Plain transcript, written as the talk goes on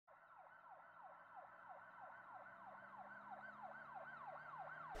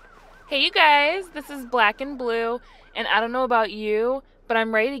Hey you guys, this is Black and Blue, and I don't know about you, but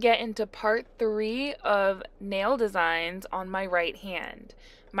I'm ready to get into part 3 of nail designs on my right hand,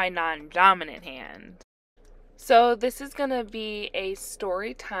 my non-dominant hand. So this is going to be a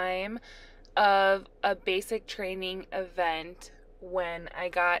story time of a basic training event when I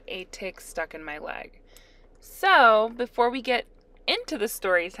got a tick stuck in my leg. So before we get into the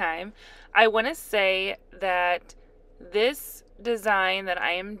story time, I want to say that this design that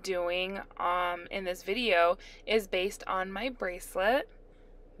I am doing in this video is based on my bracelet.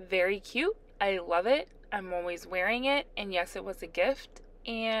 Very cute. I love it. I'm always wearing it, and yes, it was a gift,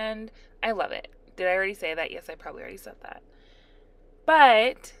 and I love it. Did I already say that? Yes, I probably already said that.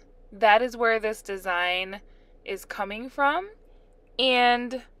 But that is where this design is coming from.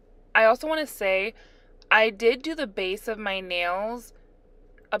 And I also want to say I did do the base of my nails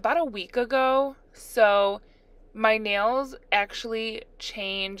about a week ago, so my nails actually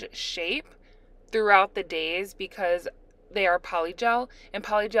change shape throughout the days because they are polygel, and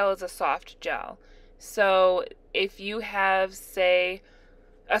polygel is a soft gel. So if you have, say,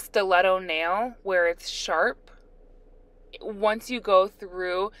 a stiletto nail where it's sharp, once you go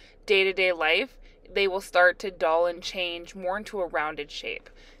through day-to-day life, they will start to dull and change more into a rounded shape.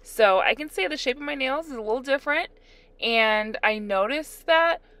 So I can say the shape of my nails is a little different, and I noticed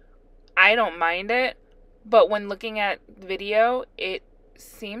that. I don't mind it, but when looking at video, it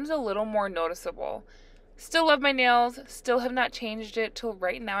seems a little more noticeable. Still love my nails, still have not changed it till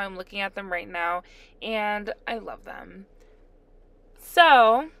right now. I'm looking at them right now, and I love them.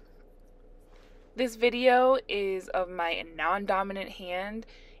 So, this video is of my non-dominant hand,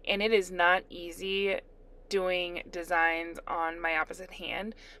 and it is not easy doing designs on my opposite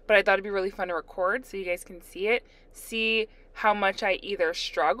hand, but I thought it'd be really fun to record so you guys can see it, see how much I either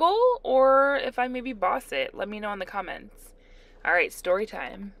struggle or if I maybe boss it. Let me know in the comments. Alright, story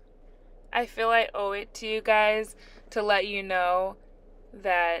time. I feel I owe it to you guys to let you know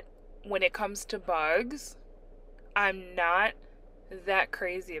that when it comes to bugs, I'm not that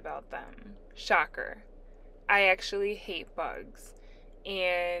crazy about them. Shocker. I actually hate bugs.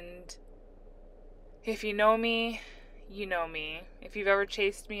 And if you know me, you know me. If you've ever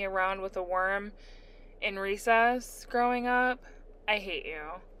chased me around with a worm in recess growing up, I hate you.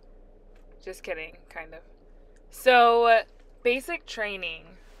 Just kidding, kind of. So, basic training.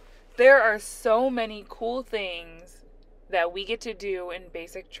 There are so many cool things that we get to do in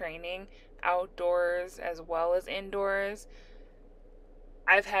basic training, outdoors as well as indoors.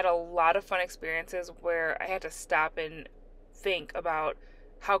 I've had a lot of fun experiences where I had to stop and think about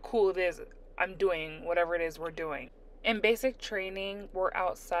how cool it is I'm doing whatever it is we're doing. In basic training, we're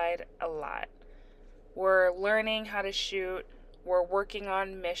outside a lot. We're learning how to shoot. We're working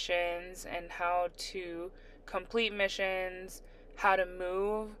on missions and how to complete missions, how to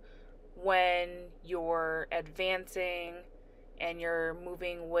move when you're advancing and you're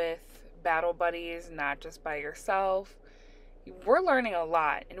moving with battle buddies, not just by yourself. We're learning a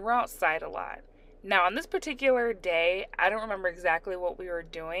lot, and we're outside a lot. Now, on this particular day, I don't remember exactly what we were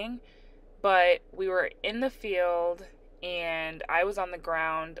doing, but we were in the field and I was on the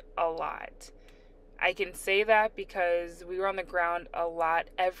ground a lot. I can say that because we were on the ground a lot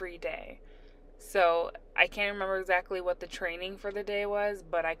every day. So I can't remember exactly what the training for the day was,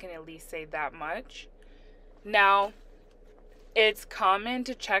 but I can at least say that much. Now, it's common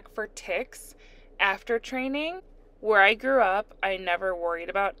to check for ticks after training. Where I grew up, I never worried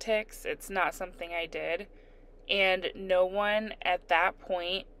about ticks. It's not something I did. And no one at that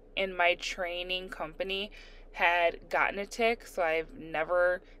point in my training company had gotten a tick, so I've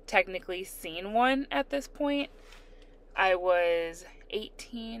never technically seen one at this point. I was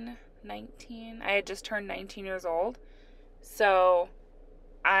 18, 19. I had just turned 19 years old. So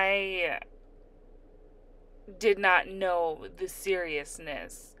I did not know the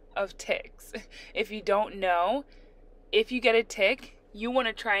seriousness of ticks. If you don't know, if you get a tick, you want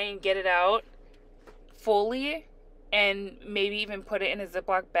to try and get it out fully and maybe even put it in a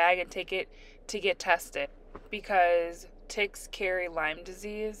Ziploc bag and take it to get tested, because ticks carry Lyme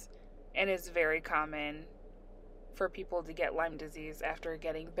disease, and it's very common for people to get Lyme disease after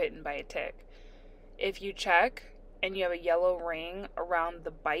getting bitten by a tick. If you check and you have a yellow ring around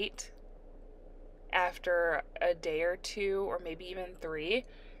the bite after a day or two or maybe even 3,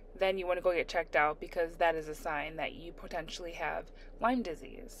 then you want to go get checked out, because that is a sign that you potentially have Lyme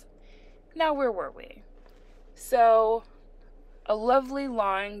disease. Now, where were we? So, a lovely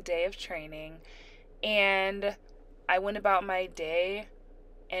long day of training, and I went about my day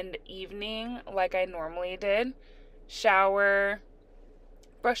and evening like I normally did. Shower,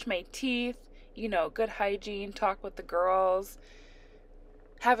 brush my teeth, good hygiene, talk with the girls,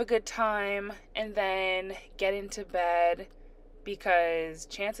 have a good time, and then get into bed because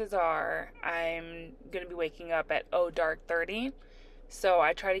chances are I'm going to be waking up at dark 30. So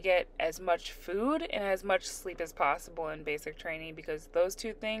I try to get as much food and as much sleep as possible in basic training because those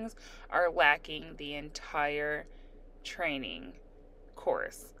two things are lacking the entire training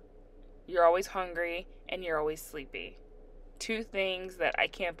course. You're always hungry and you're always sleepy. Two things that I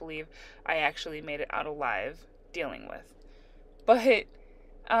can't believe I actually made it out alive dealing with. But,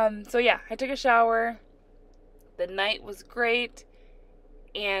 so yeah, I took a shower. The night was great.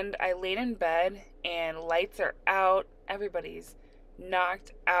 And I laid in bed and lights are out. Everybody's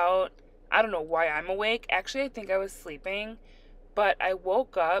knocked out. I don't know why I'm awake. Actually, I think I was sleeping. But I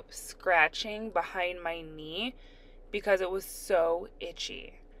woke up scratching behind my knee because it was so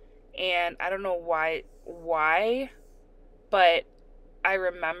itchy. And I don't know why, but I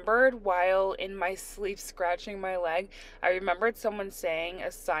remembered while in my sleep scratching my leg, I remembered someone saying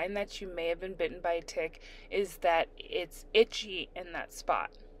a sign that you may have been bitten by a tick is that it's itchy in that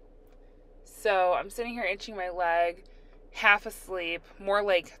spot. So I'm sitting here itching my leg, half asleep, more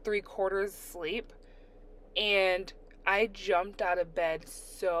like 3/4 asleep, and I jumped out of bed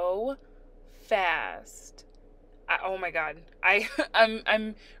so fast. Oh my God.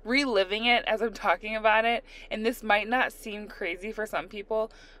 I'm reliving it as I'm talking about it, and this might not seem crazy for some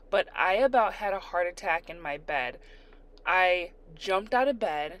people, but I about had a heart attack in my bed. I jumped out of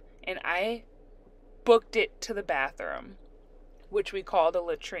bed and I booked it to the bathroom, which we call the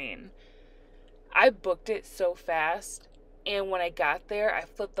latrine. I booked it so fast, and when I got there, I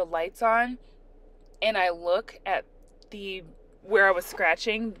flipped the lights on and I look at where I was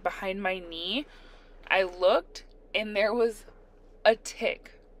scratching behind my knee. I looked and there was a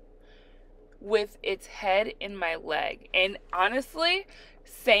tick with its head in my leg. And honestly,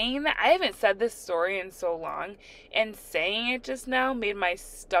 saying that, I haven't said this story in so long, and saying it just now made my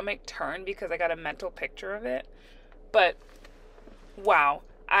stomach turn because I got a mental picture of it. But wow,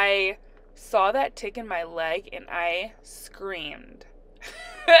 I saw that tick in my leg and I screamed.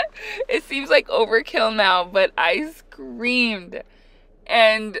 It seems like overkill now, but I screamed.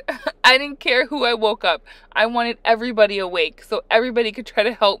 And I didn't care who I woke up. I wanted everybody awake so everybody could try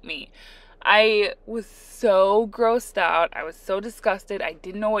to help me. I was so grossed out. I was so disgusted. I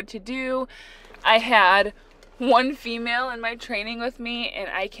didn't know what to do. I had one female in my training with me, and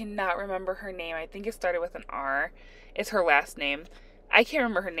I cannot remember her name. I think it started with an R. It's her last name. I can't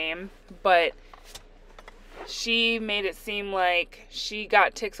remember her name, but she made it seem like she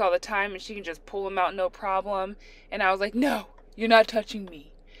got ticks all the time and she can just pull them out no problem. And I was like, no, you're not touching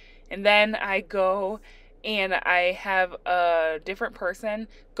me. And then I go and I have a different person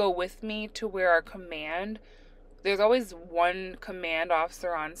go with me to where our command, there's always one command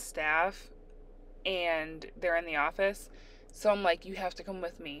officer on staff and they're in the office. So I'm like, you have to come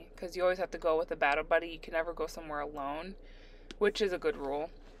with me because you always have to go with a battle buddy. You can never go somewhere alone, which is a good rule.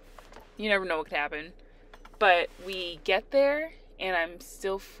 You never know what could happen. But we get there and I'm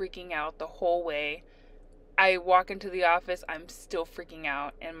still freaking out the whole way. I walk into the office, I'm still freaking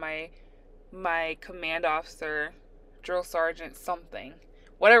out, and my command officer, drill sergeant something,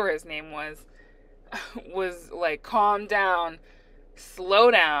 whatever his name was like, calm down, slow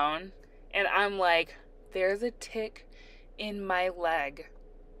down, and I'm like, there's a tick in my leg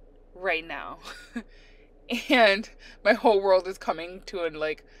right now. And my whole world is coming to a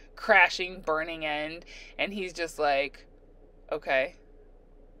like crashing, burning end, and he's just like, okay.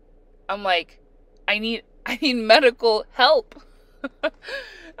 I'm like, I need medical help.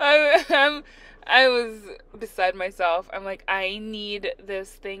 I was beside myself. I'm like, I need this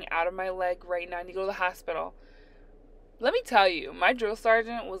thing out of my leg right now. I need to go to the hospital. Let me tell you, my drill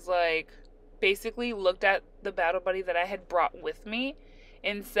sergeant was like, basically looked at the battle buddy that I had brought with me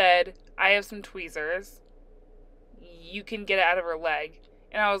and said, I have some tweezers. You can get it out of her leg.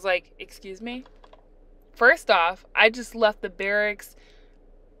 And I was like, excuse me? First off, I just left the barracks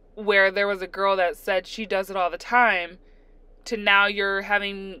where there was a girl that said she does it all the time, to now you're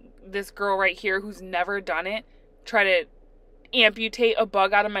having this girl right here who's never done it try to amputate a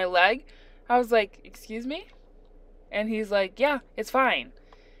bug out of my leg. I was like, excuse me? And he's like, yeah, it's fine.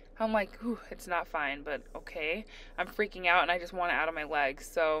 I'm like, ooh, it's not fine, but okay. I'm freaking out and I just want it out of my leg.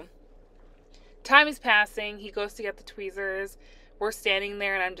 So time is passing. He goes to get the tweezers. We're standing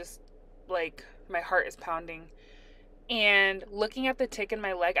there and I'm just like, my heart is pounding. And looking at the tick in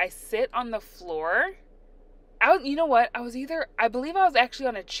my leg, I sit on the floor. You know what? I believe I was actually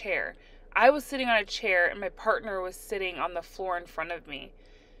on a chair. I was sitting on a chair and my partner was sitting on the floor in front of me.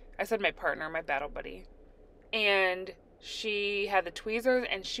 I said my partner, my battle buddy. And she had the tweezers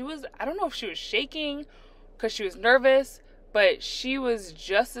and I don't know if she was shaking because she was nervous, But she was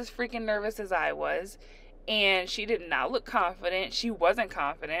just as freaking nervous as I was, and she did not look confident. She wasn't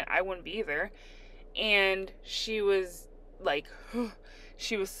confident. I wouldn't be either. And she was like,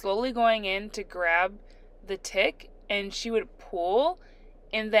 she was slowly going in to grab the tick, and she would pull,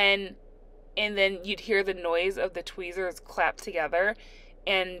 and then you'd hear the noise of the tweezers clap together,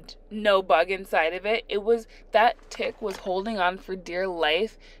 and no bug inside of it. It was, that tick was holding on for dear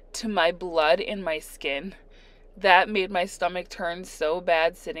life to my blood in my skin. That made my stomach turn so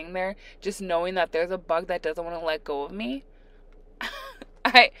bad sitting there, just knowing that there's a bug that doesn't want to let go of me.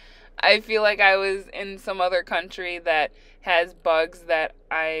 I feel like I was in some other country that has bugs that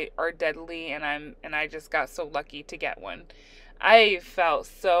are deadly, and I just got so lucky to get one. I felt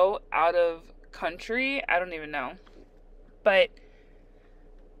so out of country, I don't even know. But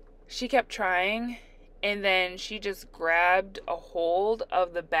she kept trying, and then she just grabbed a hold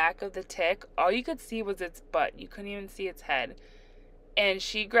of the back of the tick. All you could see was its butt. You couldn't even see its head. And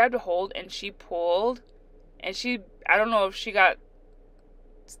she grabbed a hold and she pulled, and I don't know if she got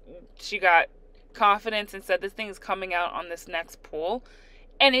confidence and said, this thing is coming out on this next pull.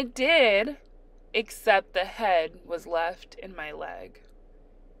 And it did, except the head was left in my leg.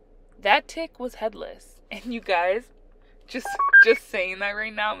 That tick was headless. And you guys, just saying that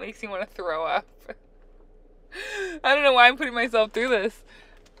right now makes me want to throw up. I don't know why I'm putting myself through this.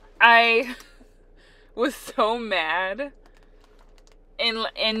 I was so mad.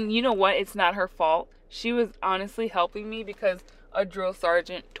 And you know what? It's not her fault. She was honestly helping me because a drill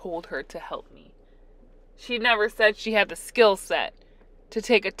sergeant told her to help me. She never said she had the skill set to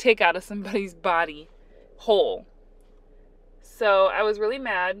take a tick out of somebody's body whole. So I was really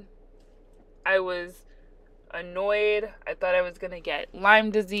mad. I was annoyed. I thought I was going to get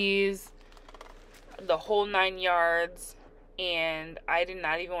Lyme disease, the whole 9 yards, and I did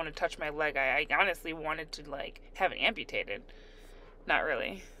not even want to touch my leg. I honestly wanted to have it amputated. Not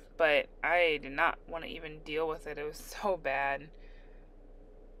really, but I did not want to even deal with it. It was so bad.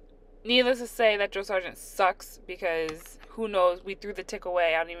 Needless to say, that drill sergeant sucks, because who knows, we threw the tick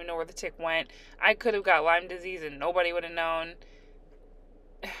away. I don't even know where the tick went. I could have got Lyme disease and nobody would have known.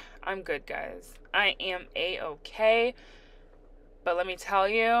 I'm good, guys. I am A-okay. But let me tell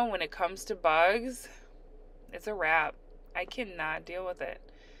you, when it comes to bugs, it's a wrap. I cannot deal with it.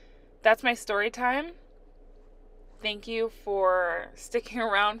 That's my story time. Thank you for sticking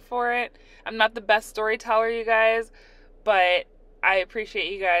around for it. I'm not the best storyteller, you guys, but I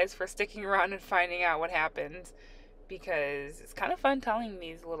appreciate you guys for sticking around and finding out what happened, because it's kind of fun telling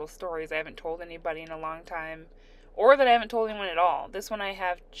these little stories I haven't told anybody in a long time, or that I haven't told anyone at all. This one I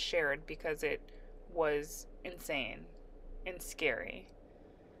have shared because it was insane and scary.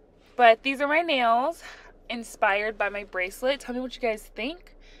 But these are my nails, inspired by my bracelet. Tell me what you guys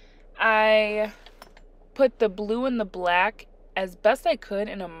think. I put the blue and the black as best I could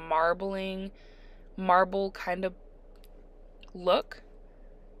in a marble kind of look.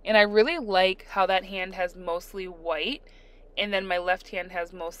 And I really like how that hand has mostly white, and then my left hand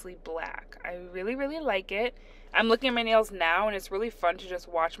has mostly black. I really, really like it. I'm looking at my nails now, and it's really fun to just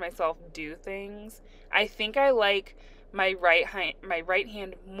watch myself do things. I think I like my right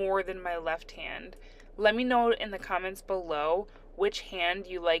hand more than my left hand. Let me know in the comments below which hand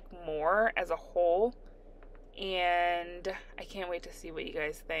you like more as a whole, and I can't wait to see what you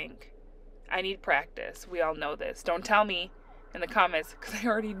guys think. I need practice. We all know this. Don't tell me in the comments, because I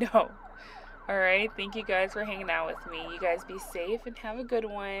already know. Alright, thank you guys for hanging out with me. You guys be safe and have a good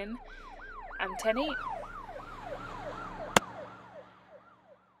one. I'm 10-8.